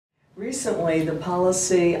Recently, the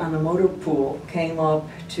policy on the motor pool came up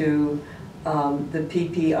to the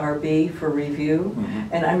PPRB for review,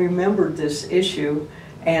 and I remembered this issue,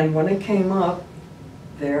 and when it came up,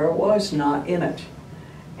 there it was, not in it.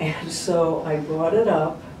 And so I brought it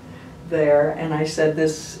up there, and I said,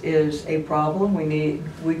 this is a problem.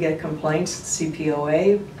 We get complaints,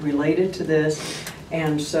 CPOA, related to this,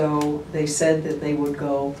 and so they said that they would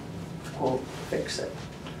go, quote, fix it.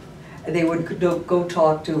 They would go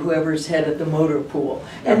talk to whoever's head at the motor pool.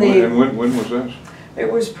 And when was this?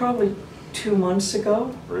 It was probably 2 months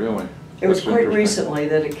ago. Really? It was quite recently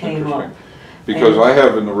that it came up. Because I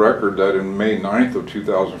have in the record that in May 9th of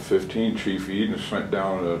 2015, Chief Eden sent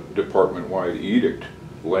down a department-wide edict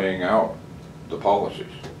laying out the policies.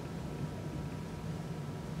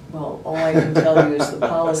 Well, all I can tell you is the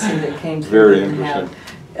policy that came Very through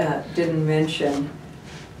interesting. didn't mention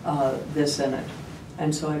this in it.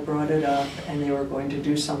 And so I brought it up, and they were going to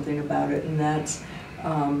do something about it. And that's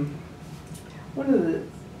one of the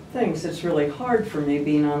things that's really hard for me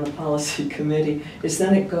being on the policy committee, is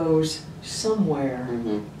then it goes somewhere,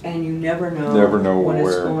 and you never know when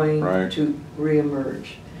it's going to reemerge.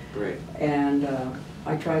 Right. And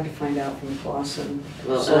I tried to find out from Clausen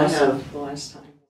the last time.